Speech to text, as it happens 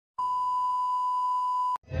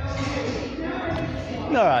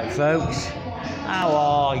Alright folks, how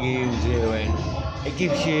are you doing? It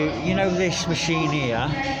gives you, you know this machine here,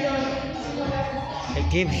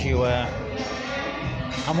 it gives you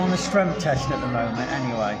I'm on a strength test at the moment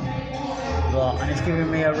anyway, and it's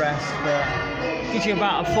giving me a rest, gives you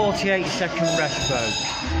about a 48-second rest folks.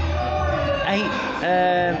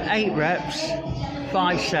 8 reps,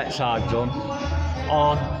 5 sets I've done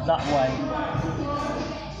on that way.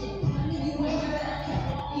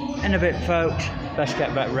 In a bit folks, let's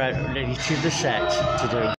get back ready to the set to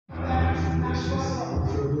do.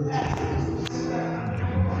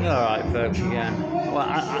 You're alright folks again. Well,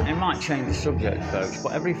 I might change the subject folks,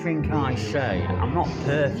 but everything I say, I'm not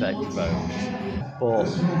perfect folks, but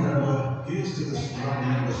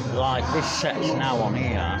like this set's now on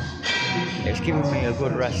here, it's given me a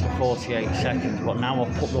good rest of 48 seconds, but now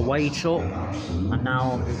I've put the weight up and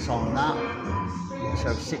now it's on that.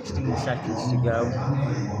 So 16 seconds to go,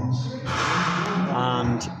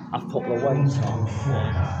 and I've put the weight on.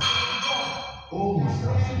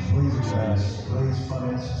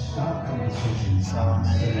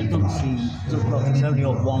 It doesn't seem, look, it's only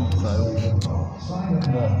up one folks,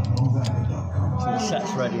 so the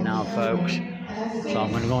set's ready now folks, so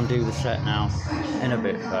I'm going to go and do the set now in a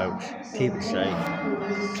bit folks. Keep it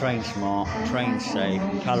safe, train smart, train safe,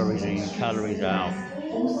 calories in, calories out.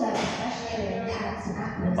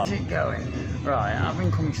 How's it going? Right, I've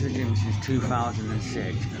been coming to the gym since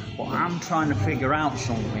 2006, but I'm trying to figure out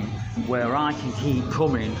something where I can keep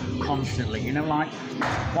coming constantly. You know, like,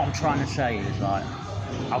 what I'm trying to say is, like,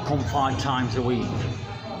 I'll come 5 times a week,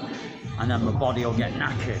 and then my body will get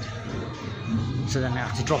knackered. So then I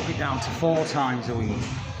have to drop it down to 4 times a week,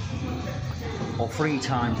 or 3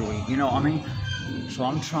 times a week, you know what I mean? So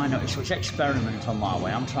I'm trying to, so it's experiment on my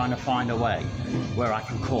way. I'm trying to find a way where I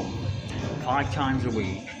can come 5 times a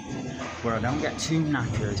week, where I don't get too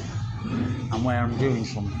knackered and where I'm doing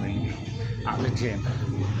something at the gym,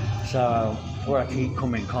 so where I keep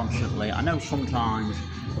coming constantly. I know sometimes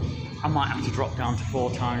I might have to drop down to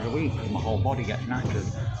 4 times a week because my whole body gets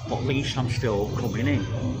knackered, but at least I'm still coming in.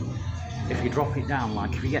 If you drop it down,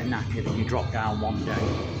 like if you get knackered and you drop down one day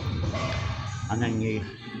and then you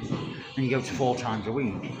go to 4 times a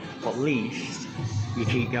week, but at least you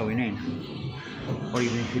keep going in. Or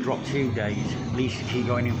even if you drop 2 days, at least you keep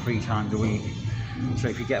going in 3 times a week. So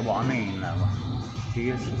if you get what I mean though, do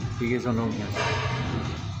you or don't you?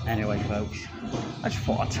 Anyway folks, I just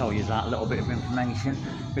thought I'd tell you that little bit of information,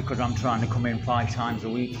 because I'm trying to come in 5 times a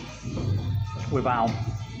week without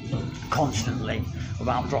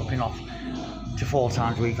dropping off to 4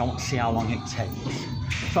 times a week. I want to see how long it takes.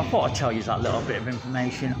 So I thought I'd tell you that little bit of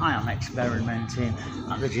information. I am experimenting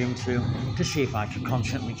at the gym too, to see if I can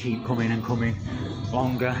constantly keep coming and coming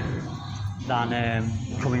longer than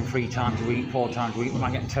coming 3 times a week, 4 times a week when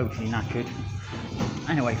I get totally knackered.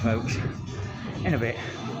 Anyway folks, in a bit,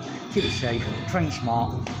 keep it safe, train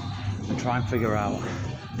smart, and try and figure out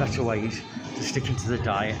better ways to sticking to the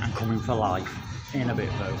diet and coming for life. In a bit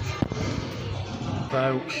folks.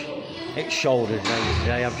 Folks, it's shoulder day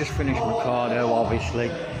today. I've just finished my cardio,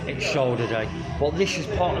 obviously. It's shoulder day. But this is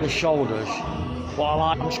part of the shoulders.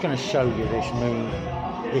 I'm just going to show you this move,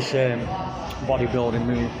 this bodybuilding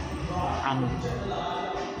move. And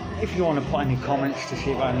if you want to put any comments to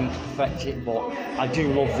see if I need to perfect it, but I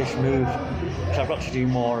do love this move, because I've got to do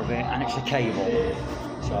more of it, and it's a cable.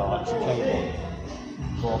 So it's a cable.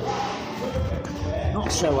 But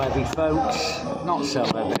not so heavy, folks. Not so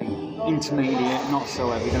heavy. Intermediate, not so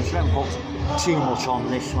heavy. Don't put too much on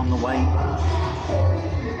this on the weight.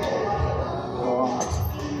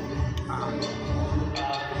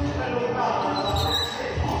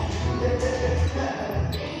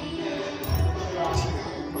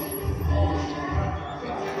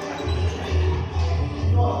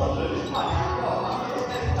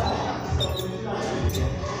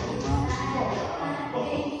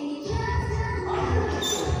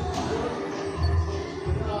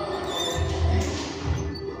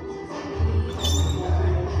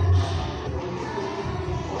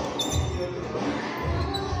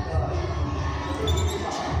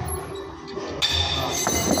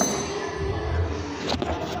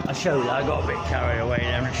 I got a bit carried away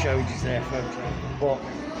there and showed you there folks, but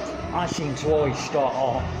I seem to always start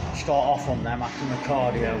off on them after my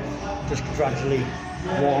cardio, just gradually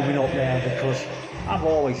warming up there, because I've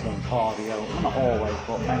always done cardio, well, not always,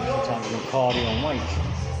 but many times I've done cardio and weights,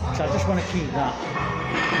 so I just want to keep that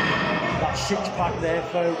 6-pack there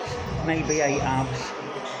folks, maybe 8 abs,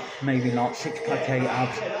 maybe not, 6-pack, 8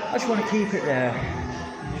 abs, I just want to keep it there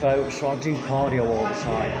folks, so I do cardio all the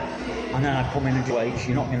time. And then I come in and do weights.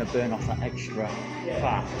 You're not going to burn off that extra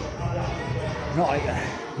fat. Not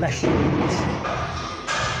less you eat,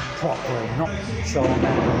 properly, not so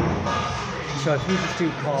So if you just do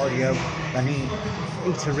cardio and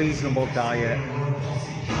eat a reasonable diet,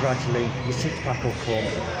 gradually your six-pack will come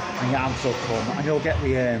and your abs will come, and you'll get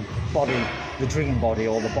the body, the dream body,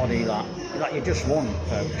 or the body that you just want,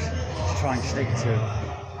 folks, to try and stick to.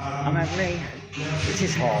 I mean, me, it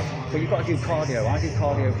is hard, but you've got to do cardio. I do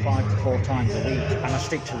cardio 5 to 4 times a week, and I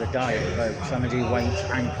stick to the diet, folks, and I do weights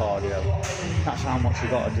and cardio. That's how much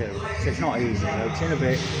you've got to do. So it's not easy, folks. In a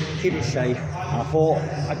bit, keep it safe, and I thought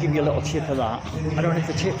I'd give you a little tip of that. I don't know if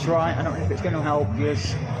the tip's right, I don't know if it's going to help you,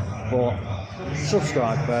 but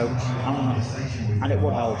subscribe, folks, and it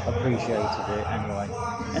would help. Appreciated it anyway.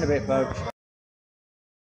 In a bit, folks.